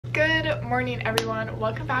Good morning everyone,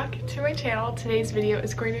 welcome back to my channel. Today's video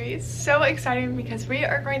is going to be so exciting because we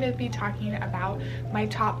are going to be talking about my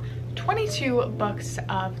top 22 books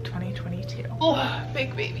of 2022. Oh,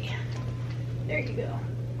 big baby. There you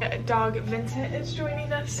go. Dog Vincent is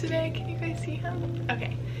joining us today. Can you guys see him?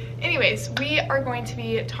 Okay. Anyways, we are going to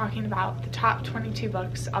be talking about the top 22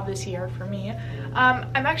 books of this year for me.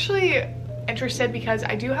 I'm actually interested because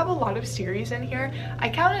I do have a lot of series in here. I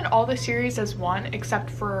counted all the series as one except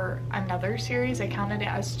for another series. I counted it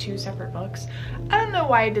as two separate books. I don't know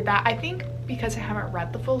why I did that. I think because I haven't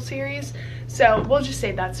read the full series, so we'll just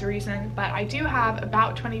say that's the reason. But I do have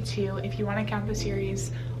about 22, if you want to count the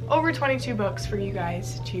series, over 22 books for you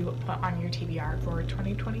guys to put on your TBR for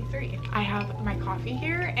 2023. I have my coffee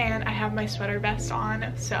here and I have my sweater vest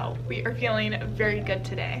on, so we are feeling very good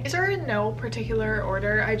today. These are in no particular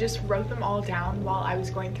order. I just wrote them all down while I was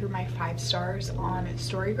going through my 5 stars on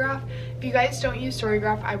Storygraph. If you guys don't use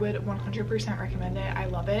Storygraph, I would 100% recommend it. I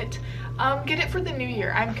love it. Get it for the new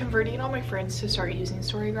year. I'm converting all my friends to start using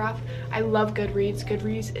Storygraph. I love Goodreads.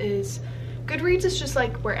 Goodreads is just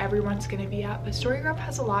like where everyone's gonna be at, but Storygraph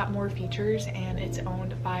has a lot more features and it's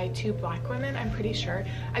owned by 2 Black women, I'm pretty sure.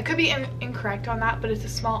 I could be incorrect on that, but it's a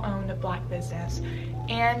small owned Black business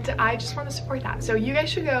and I just want to support that. So you guys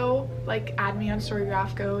should go like add me on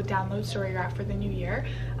Storygraph, go download Storygraph for the new year.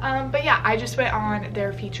 But yeah, I just went on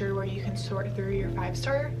their feature where you can sort through your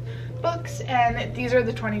 5-star books, and these are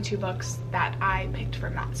the 22 books that I picked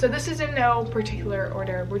from that. So this is in no particular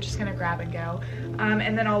order. We're just gonna grab and go,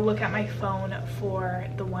 and then I'll look at my phone for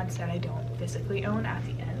the ones that I don't physically own at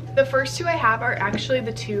the end. The first 2 I have are actually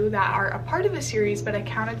the 2 that are a part of a series but I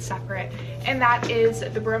counted separate, and that is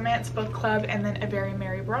the Bromance Book Club and then A Very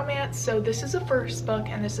Merry Romance. So this is the first book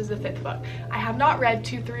and this is the 5th book. I have not read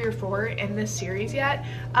 2, 3, or 4 in this series yet,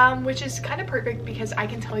 which is kind of perfect because I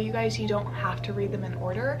can tell you guys you don't have to read them in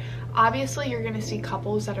order. Obviously you're going to see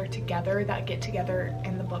couples that are together that get together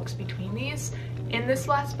in the books between these in this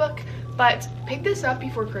last book, but pick this up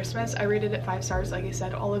before Christmas. I rated it 5 stars. Like I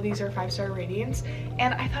said, all of these are 5-star ratings,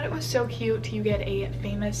 and I thought it was so cute. You get a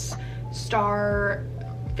famous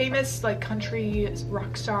like country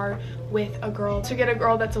rock star with a girl, to get a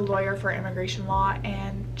girl that's a lawyer for immigration law,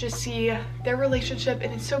 and just see their relationship,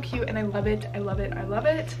 and it's so cute and I love it. I love it. I love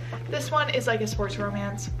it. This one is like a sports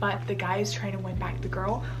romance, but the guy is trying to win back the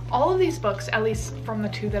girl. All of these books, at least from the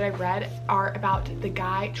 2 that I've read, are about the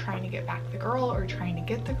guy trying to get back the girl or trying to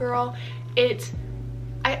get the girl.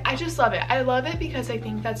 I just love it. I love it because I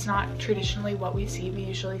think that's not traditionally what we see. We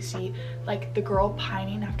usually see like the girl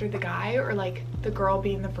pining after the guy, or like the girl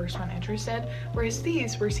being the first one interested, whereas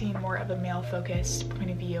these we're seeing more of a male focused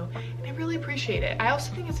point of view, and I really appreciate it. I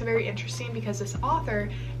also think it's very interesting because this author,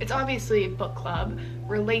 it's obviously book club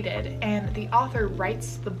related, and the author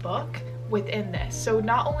writes the book within this. So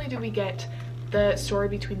not only do we get the story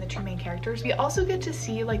between the 2 main characters, we also get to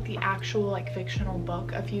see like the actual like fictional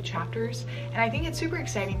book, a few chapters, and I think it's super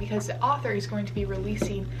exciting because the author is going to be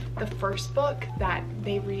releasing the first book that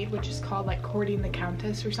they read, which is called like Courting the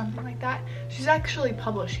Countess or something like that. She's actually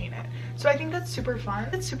publishing it, so I think that's super fun.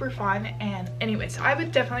 It's super fun, and anyways, I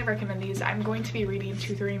would definitely recommend these. I'm going to be reading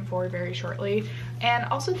 2, 3, and 4 very shortly, and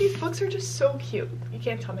also these books are just so cute. You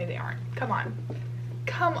can't tell me they aren't. Come on.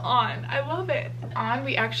 Come on, I love it.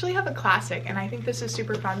 We actually have a classic, and I think this is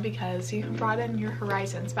super fun because you can broaden your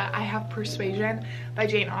horizons, but I have Persuasion by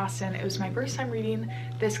Jane Austen. It was my first time reading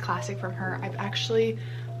this classic from her. I've actually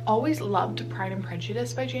always loved Pride and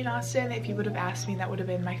Prejudice by Jane Austen. If you would have asked me, that would have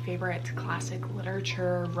been my favorite classic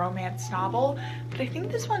literature romance novel, but I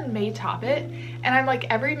think this one may top it. And I'm like,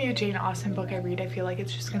 every new Jane Austen book I read, I feel like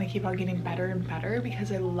it's just gonna keep on getting better and better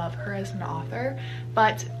because I love her as an author.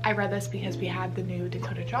 But I read this because we had the new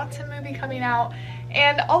Dakota Johnson movie coming out,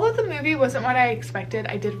 and although the movie wasn't what I expected,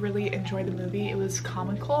 I did really enjoy the movie. It was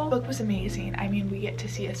comical. The book was amazing. I mean, we get to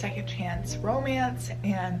see a second chance romance,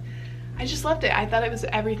 and I just loved it. I thought it was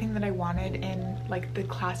everything that I wanted in like the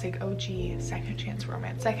classic OG second chance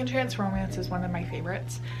romance. Second chance romance is one of my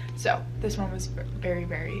favorites, so this one was very,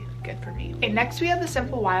 very good for me. Okay, next we have The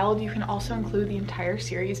Simple Wild. You can also include the entire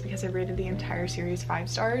series because I rated the entire series 5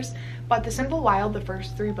 stars, but The Simple Wild, the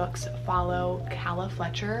first 3 books follow Calla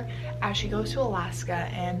Fletcher as she goes to Alaska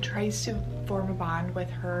and tries to form a bond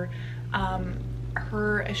with her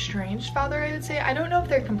estranged father, I would say. I don't know if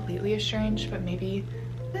they're completely estranged, but maybe,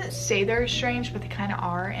 I didn't say they're estranged, but they kind of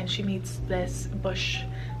are, and she meets this bush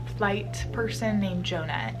flight person named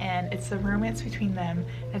Jonah, and it's the romance between them.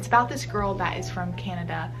 And it's about this girl that is from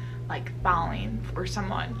Canada, like falling for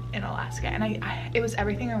someone in Alaska, and it was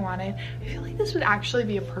everything I wanted. I feel like this would actually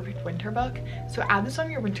be a perfect winter book, so add this on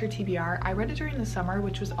your winter TBR. I read it during the summer,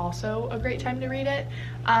 which was also a great time to read it,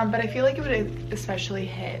 but I feel like it would especially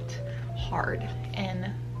hit hard in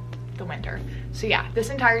the winter. So yeah, this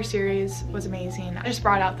entire series was amazing. I just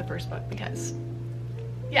brought out the first book because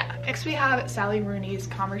yeah. Next we have Sally Rooney's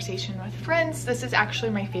Conversation with Friends. This is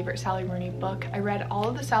actually my favorite Sally Rooney book. I read all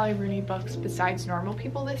of the Sally Rooney books besides Normal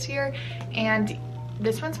People this year, and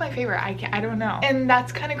this one's my favorite. I don't know. And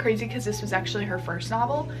that's kind of crazy because this was actually her first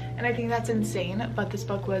novel, and I think that's insane, but this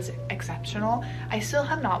book was exceptional. I still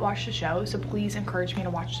have not watched the show, so please encourage me to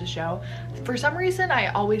watch the show. For some reason, I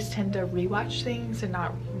always tend to rewatch things and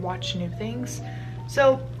not watch new things.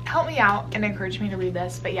 So help me out and encourage me to read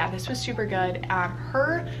this. But yeah, this was super good.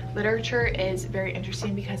 Her literature is very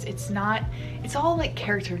interesting because it's all like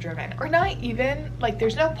character driven, or not even like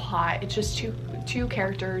there's no plot. It's just two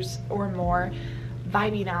characters or more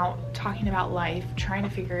vibing out, talking about life, trying to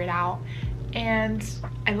figure it out. And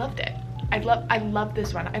I loved it. I love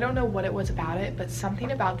this one. I don't know what it was about it, but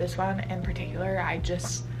something about this one in particular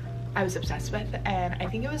I was obsessed with, and I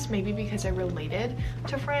think it was maybe because I related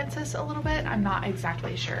to Frances a little bit. I'm not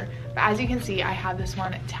exactly sure, but as you can see, I have this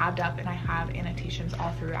one tabbed up and I have annotations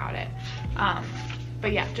all throughout it.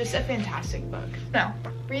 But yeah, just a fantastic book. No,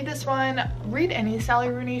 read this one, read any Sally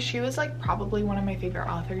Rooney. She was like probably one of my favorite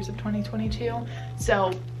authors of 2022,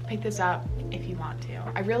 so pick this up if you want to.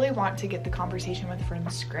 I really want to get the Conversation with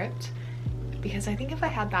Friends script because I think if I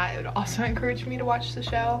had that, it would also encourage me to watch the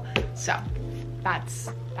show. So that's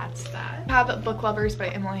that. I have Book Lovers by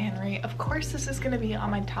Emily Henry. Of course this is going to be on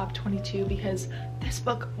my top 22 because this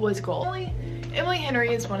book was gold. Emily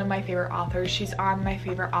Henry is one of my favorite authors. She's on my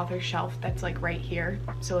favorite author shelf that's like right here.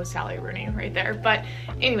 So is Sally Rooney right there. But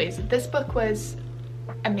anyways, this book was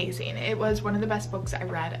amazing. It was one of the best books I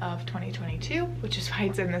read of 2022, which is why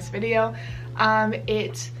it's in this video.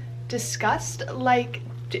 It discussed like,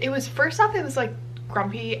 it was first off, it was like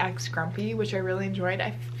Grumpy X Grumpy, which I really enjoyed.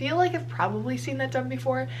 I feel like I've probably seen that done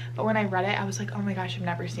before, but when I read it, I was like, oh my gosh, I've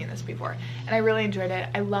never seen this before. And I really enjoyed it.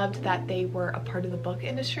 I loved that they were a part of the book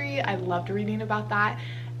industry. I loved reading about that.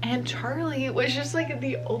 And Charlie was just like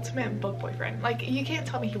the ultimate book boyfriend. Like, you can't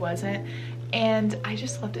tell me he wasn't. And I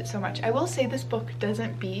just loved it so much. I will say this book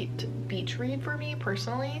doesn't beat Beach Read for me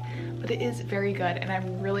personally, but it is very good. And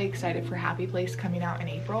I'm really excited for Happy Place coming out in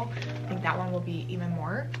April. I think that one will be even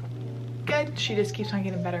more good. She just keeps on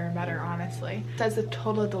getting better and better, honestly. It says a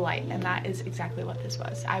total delight, and that is exactly what this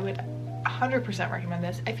was. I would 100% recommend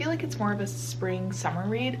this. I feel like it's more of a spring summer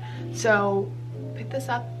read, so pick this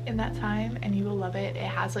up in that time and you will love it. It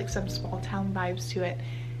has like some small town vibes to it,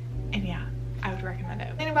 and yeah, I would recommend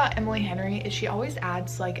it. The thing about Emily Henry is she always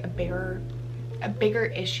adds like a bigger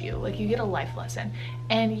issue. Like, you get a life lesson,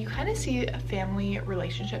 and you kind of see family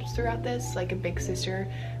relationships throughout this, like a big sister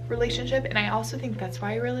relationship. And I also think that's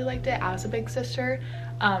why I really liked it as a big sister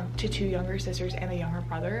to two younger sisters and a younger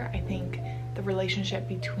brother. I think the relationship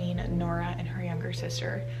between Nora and her younger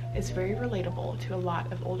sister is very relatable to a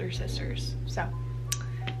lot of older sisters. So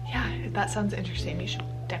yeah, if that sounds interesting, you should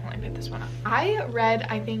definitely pick this one up. I read,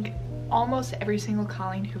 I think, almost every single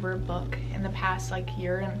Colleen Hoover book in the past like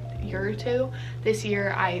year or two. This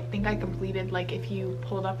year I think I completed, like, if you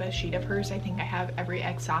pulled up a sheet of hers, I think I have every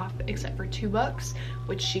X off except for 2 books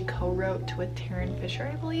which she co-wrote with Taryn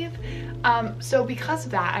Fisher, I believe. So because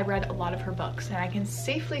of that, I read a lot of her books, and I can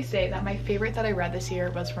safely say that my favorite that I read this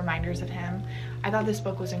year was Reminders of Him. I thought this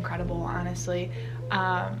book was incredible, honestly.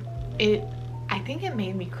 I think it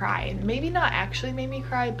made me cry. Maybe not actually made me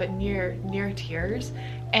cry, but near tears.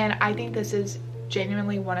 And I think this is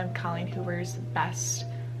genuinely one of Colleen Hoover's best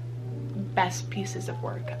pieces of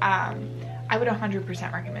work. I would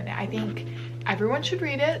 100% recommend it. I think everyone should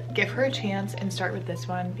read it, give her a chance, and start with this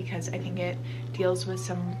one because I think it deals with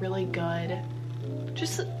some really good,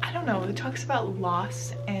 just, I don't know, it talks about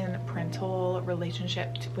loss and parental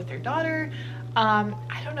relationship with their daughter.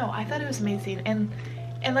 I don't know, I thought it was amazing.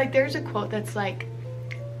 And like, there's a quote that's like,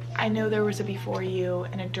 I know there was a before you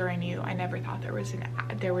and a during you. I never thought there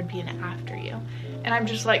would be an after you. And I'm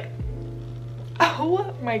just like,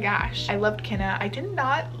 oh my gosh. I loved Kenna. I did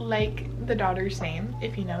not like the daughter's name.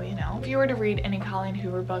 If you know, you know. If you were to read any Colleen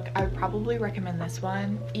Hoover book, I would probably recommend this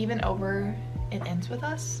one, even over It Ends With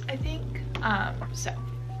Us, I think. So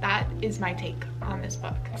that is my take on this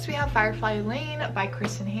book. Next we have Firefly Lane by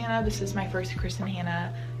Kristen Hanna. This is my first Kristen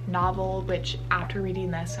Hanna novel, which after reading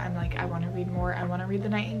this, I'm like, I want to read more. I want to read The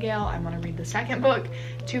Nightingale. I want to read the second book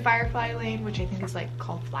to Firefly Lane, which I think is like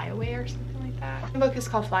called Fly Away or something like that. The book is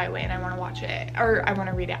called Fly Away and I want to watch it, or I want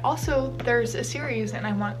to read it. Also, there's a series and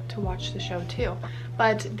I want to watch the show too.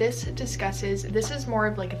 But this is more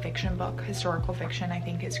of like a fiction book, historical fiction, I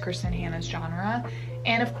think is Kristen Hanna's genre.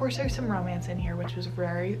 And of course there's some romance in here, which was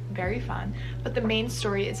very, very fun. But the main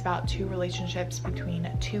story is about two relationships between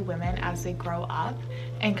two women as they grow up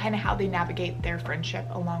and kind of how they navigate their friendship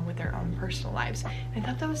along with their own personal lives. And I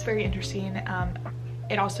thought that was very interesting.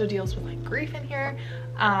 It also deals with like grief in here.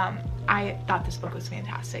 I thought this book was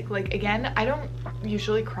fantastic. Like, again, I don't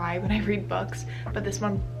usually cry when I read books, but this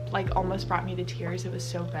one like almost brought me to tears. It was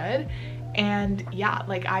so good. And yeah,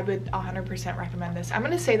 like I would 100% recommend this. I'm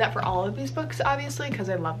gonna say that for all of these books, obviously, because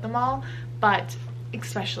I love them all, but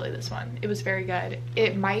especially this one. It was very good.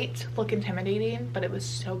 It might look intimidating, but it was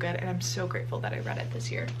so good, and I'm so grateful that I read it this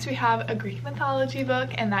year. So we have a Greek mythology book,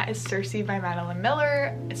 and that is Circe by Madeline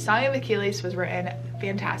Miller. Song of Achilles was written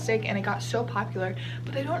fantastic, and it got so popular,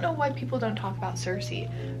 but I don't know why people don't talk about Circe,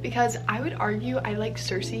 because I would argue I like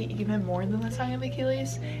Circe even more than the Song of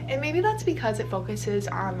Achilles, and maybe that's because it focuses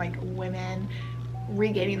on like women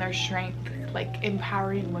regaining their strength, like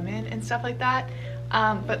empowering women and stuff like that.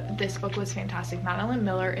 But this book was fantastic. Madeline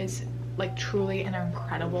Miller is like truly an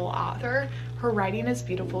incredible author. Her writing is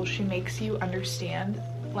beautiful. She makes you understand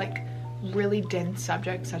like really dense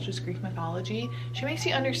subjects such as Greek mythology. She makes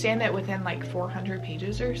you understand it within like 400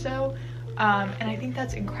 pages or so. And I think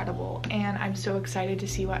that's incredible, and I'm so excited to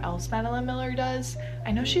see what else Madeline Miller does.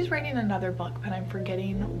 I know she's writing another book, but I'm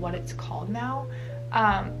forgetting what it's called now.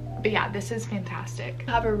 But yeah, this is fantastic.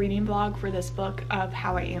 I have a reading vlog for this book of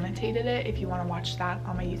how I annotated it if you want to watch that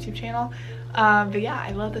on my YouTube channel. But yeah,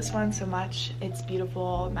 I love this one so much. It's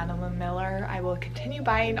beautiful. Madeline Miller. I will continue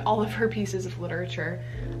buying all of her pieces of literature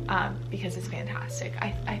because it's fantastic.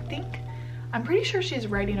 I'm pretty sure she's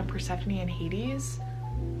writing a Persephone and Hades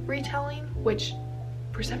retelling, which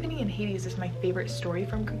Persephone and Hades is my favorite story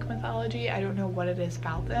from Greek mythology. I don't know what it is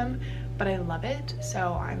about them, but I love it,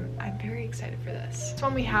 so I'm very excited for this. This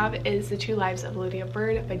one we have is The Two Lives of Lydia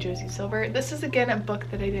Bird by Josie Silver. This is again a book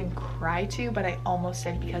that I didn't cry to, but I almost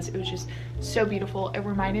did because it was just so beautiful. It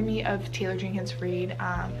reminded me of Taylor Jenkins Reid,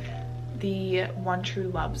 the One True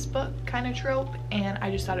Loves book kind of trope, and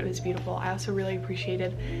I just thought it was beautiful. I also really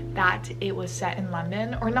appreciated that it was set in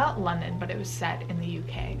London, or not London, but it was set in the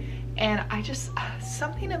UK. And I just,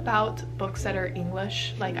 something about books that are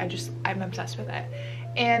English, like I'm obsessed with it.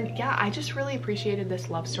 And yeah, I just really appreciated this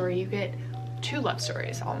love story. You get two love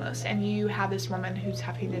stories almost, and you have this woman who's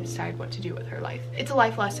having to decide what to do with her life. It's a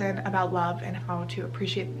life lesson about love and how to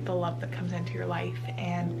appreciate the love that comes into your life.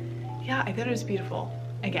 And yeah, I thought it was beautiful.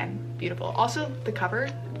 Again, beautiful. Also, the cover,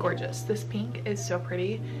 gorgeous. This pink is so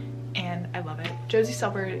pretty, and I love it. Josie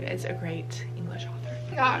Silver is a great English author.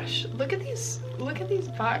 Gosh, look at these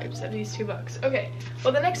vibes of these two books. Okay,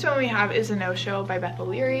 well, the next one we have is A No-Show by Beth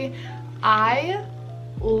O'Leary. I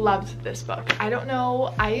loved this book. I don't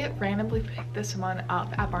know, I randomly picked this one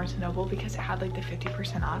up at Barnes & Noble because it had like the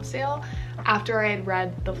 50% off sale after I had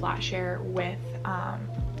read The Flat Share with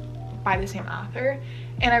by the same author,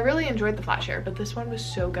 and I really enjoyed The Flat Share, but this one was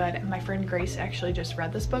so good. And my friend Grace actually just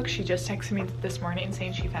read this book. She just texted me this morning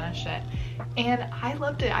saying she finished it, and I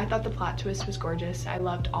loved it. I thought the plot twist was gorgeous. I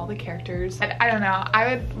loved all the characters. I don't know,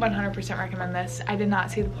 I would 100% recommend this. I did not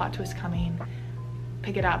see the plot twist coming.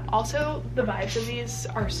 Pick it up. Also, the vibes of these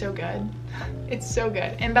are so good. It's so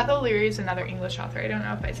good. And Beth O'Leary is another English author. I don't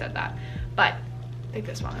know if I said that, but pick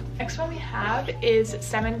this one up. Next one we have is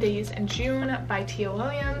 7 Days in June by Tia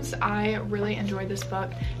Williams. I really enjoyed this book.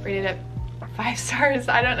 Rated it 5 stars.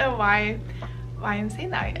 I don't know why I'm saying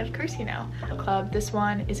that. Of course you know. Club. This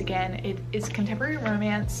one is, again, it is contemporary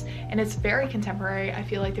romance, and it's very contemporary. I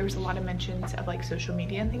feel like there was a lot of mentions of like social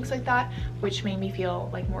media and things like that, which made me feel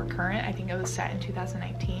like more current. I think it was set in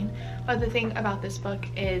 2019. But the thing about this book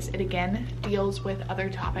is it again deals with other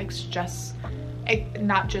topics,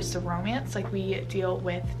 not just a romance. Like, we deal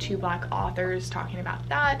with two Black authors talking about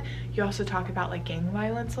that. You also talk about like gang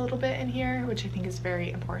violence a little bit in here, which I think is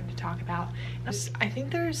very important to talk about. I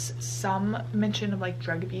think there's some mention of like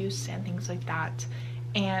drug abuse and things like that.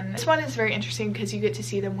 And this one is very interesting because you get to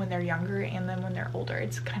see them when they're younger and then when they're older.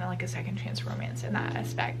 It's kind of like a second chance romance in that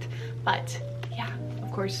aspect. But yeah,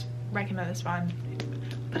 of course, recommend this one.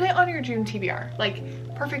 Put it on your June TBR.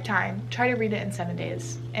 Like, perfect time. Try to read it in 7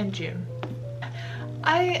 days in June.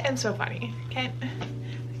 I am so funny. Can't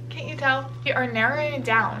you tell? We are narrowing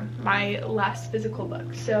down my last physical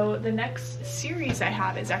book. So the next series I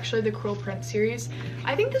have is actually the Cruel Prince series.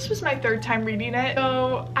 I think this was my 3rd time reading it,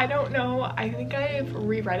 so I don't know. I think I've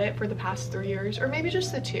reread it for the past 3 years, or maybe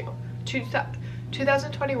just the two.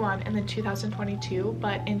 2021 and then 2022,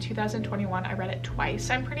 but in 2021 I read it twice,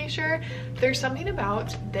 I'm pretty sure. There's something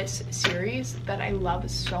about this series that I love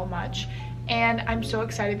so much, and I'm so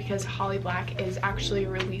excited because Holly Black is actually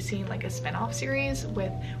releasing like a spin-off series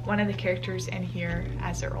with one of the characters in here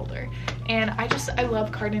as they're older. And I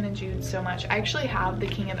love Carden and Jude so much. I actually have the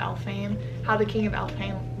King of Elfhame, How the King of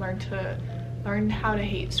Elfhame Learned How to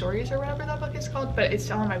Hate Stories, or whatever that book is called, but it's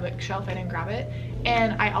still on my bookshelf. I didn't grab it.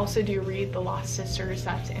 And I also do read The Lost Sisters,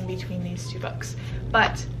 that's in between these two books.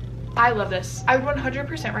 But I love this. I would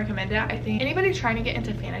 100% recommend it. I think anybody trying to get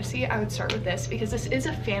into fantasy, I would start with this because this is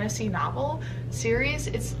a fantasy novel series.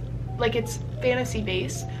 It's fantasy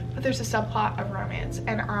based, but there's a subplot of romance,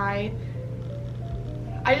 and I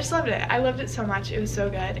just loved it. I loved it so much. It was so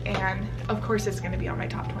good, and of course it's going to be on my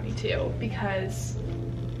top 22 because,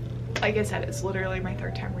 like I said, it's literally my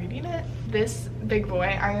third time reading it. This big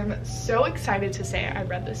boy, I am so excited to say I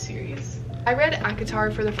read this series. I read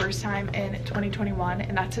ACOTAR for the first time in 2021,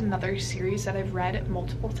 and that's another series that I've read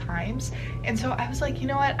multiple times. And so I was like, you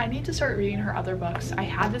know what? I need to start reading her other books. I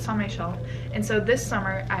had this on my shelf. And so this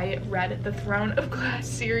summer I read the Throne of Glass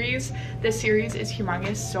series. This series is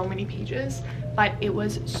humongous, so many pages, but it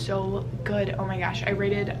was so good. Oh my gosh, I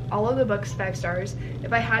rated all of the books 5 stars.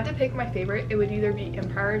 If I had to pick my favorite, it would either be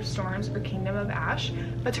Empire of Storms or Kingdom of Ash,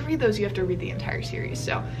 but to read those you have to read the entire series,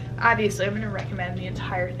 so obviously I'm going to recommend the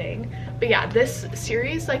entire thing. But yeah, this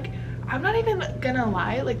series, like, I'm not even gonna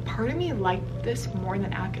lie, like, part of me liked this more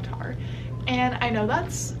than ACOTAR, and I know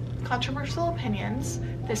that's controversial opinions.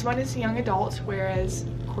 This one is young adult, whereas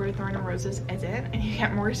Court of Thorn and Roses isn't, and you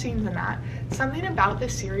get more scenes than that. Something about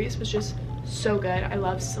this series was just so good. I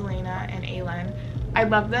love Selena and Aelin. I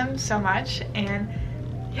love them so much, and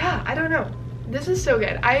yeah, I don't know. This is so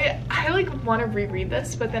good. I like want to reread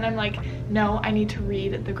this, but then I'm like, no, I need to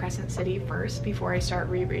read The Crescent City first before I start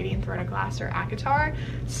rereading Throne of Glass or ACOTAR.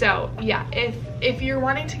 So yeah, if you're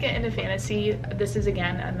wanting to get into fantasy, this is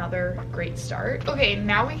again another great start. Okay,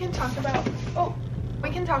 now we can talk about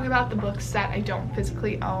the books that I don't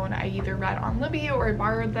physically own. I either read on Libby or I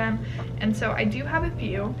borrowed them, and so I do have a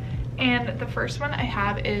few. And the first one I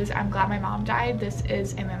have is I'm Glad My Mom Died. This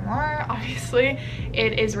is a memoir, obviously.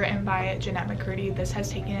 It is written by Jeanette McCurdy. This has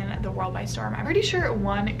taken the world by storm. I'm pretty sure it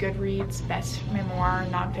won Goodreads Best Memoir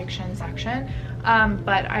Nonfiction section.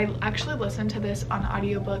 But I actually listened to this on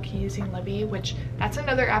audiobook using Libby, which that's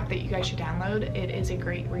another app that you guys should download. It is a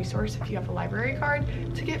great resource if you have a library card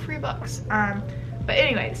to get free books. But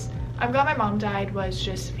anyways, I'm Glad My Mom Died was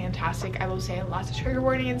just fantastic. I will say lots of trigger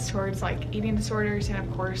warnings towards like eating disorders and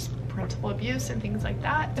of course parental abuse and things like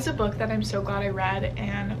that. It's a book that I'm so glad I read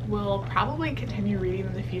and will probably continue reading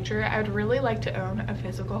in the future. I would really like to own a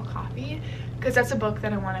physical copy because that's a book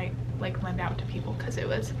that I want to like lend out to people because it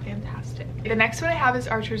was fantastic. The next one I have is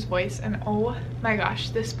Archer's Voice, and oh my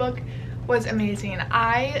gosh, this book was amazing.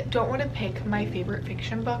 I don't want to pick my favorite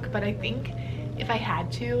fiction book, but I think if I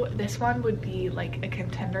had to, this one would be like a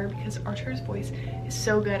contender because Archer's Voice is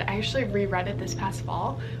so good. I actually reread it this past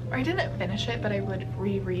fall, or I didn't finish it, but I would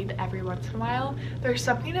reread every once in a while. There's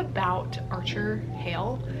something about Archer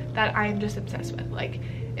Hale that I'm just obsessed with. Like,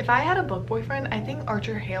 if I had a book boyfriend, I think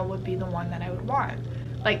Archer Hale would be the one that I would want.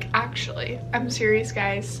 Like, actually, I'm serious,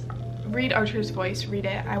 guys. Read Archer's Voice, read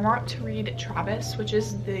it. I want to read Travis, which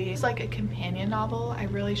is it's like a companion novel. I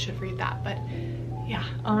really should read that, but yeah,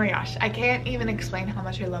 oh my gosh, I can't even explain how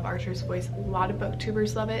much I love Archer's Voice. A lot of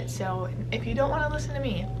booktubers love it, so if you don't want to listen to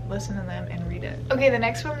me, listen to them and read it. Okay, the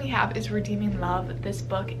next one we have is Redeeming Love. This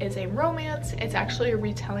book is a romance. It's actually a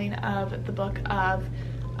retelling of the book of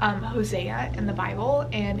Hosea in the Bible,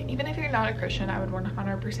 and even if you're not a Christian, I would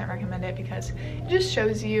 100% recommend it because it just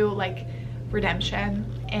shows you like redemption,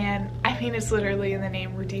 and I mean it's literally in the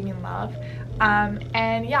name, Redeeming Love.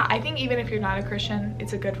 And yeah, I think even if you're not a Christian,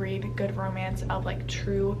 it's a good read, good romance of like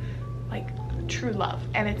true love,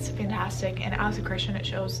 and it's fantastic. And as a Christian, it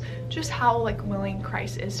shows just how like willing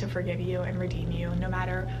Christ is to forgive you and redeem you no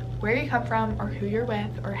matter where you come from or who you're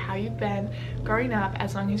with or how you've been growing up.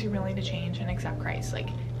 As long as you're willing to change and accept Christ, like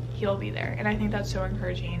he'll be there. And I think that's so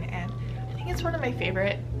encouraging, and I think it's one of my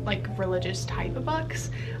favorite like religious type of books.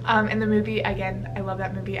 And the movie, again, I love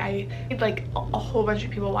that movie. I think like a whole bunch of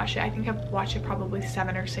people watch it. I think I've watched it probably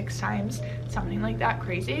 7 or 6 times, something like that,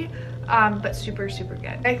 crazy. But super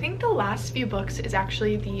good. I think the last few books is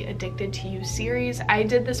actually the Addicted to You series. I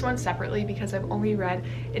did this one separately because I've only read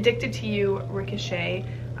Addicted to You, Ricochet,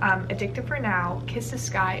 Addicted for Now, Kiss the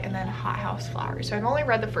Sky, and then Hot House Flowers. So I've only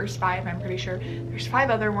read the first 5. I'm pretty sure there's 5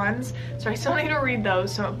 other ones, so I still need to read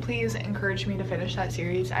those, so please encourage me to finish that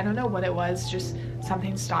series. I don't know what it was, just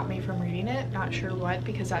something stopped me from reading it, not sure what,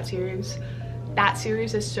 because that series That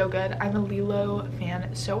series is so good. I'm a Lilo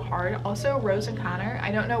fan so hard. Also, Rose and Connor,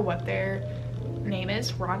 I don't know what their name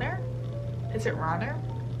is. Ronner? Is it Ronner?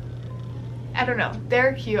 I don't know.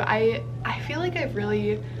 They're cute. I feel like I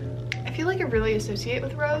really associate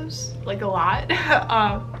with Rose, like, a lot.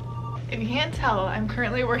 If you can't tell, I'm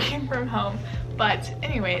currently working from home. But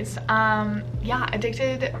anyways, yeah,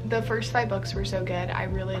 Addicted, the first 5 books were so good. I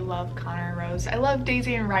really love Connor and Rose. I love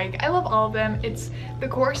Daisy and Reich. I love all of them. The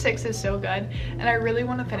core 6 is so good, and I really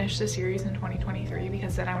want to finish the series in 2023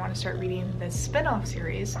 because then I want to start reading this spin-off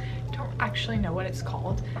series. I don't actually know what it's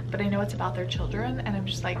called, but I know it's about their children, and I'm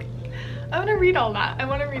just like, I want to read all that. I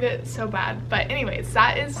want to read it so bad. But anyways,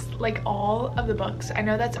 that is like all of the books. I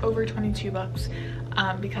know that's over 22 books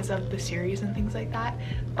because of the series and things like that,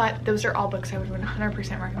 but those are all books I would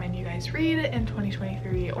 100% recommend you guys read in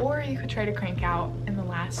 2023, or you could try to crank out in the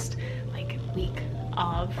last like week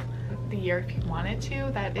of the year if you wanted to.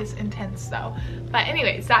 That is intense though. But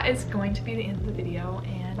anyways, that is going to be the end of the video,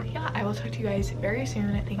 and yeah, I will talk to you guys very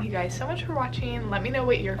soon. Thank you guys so much for watching. Let me know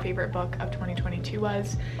what your favorite book of 2022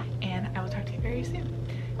 was, and I will talk to you very soon.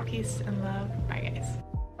 Peace and love. Bye guys.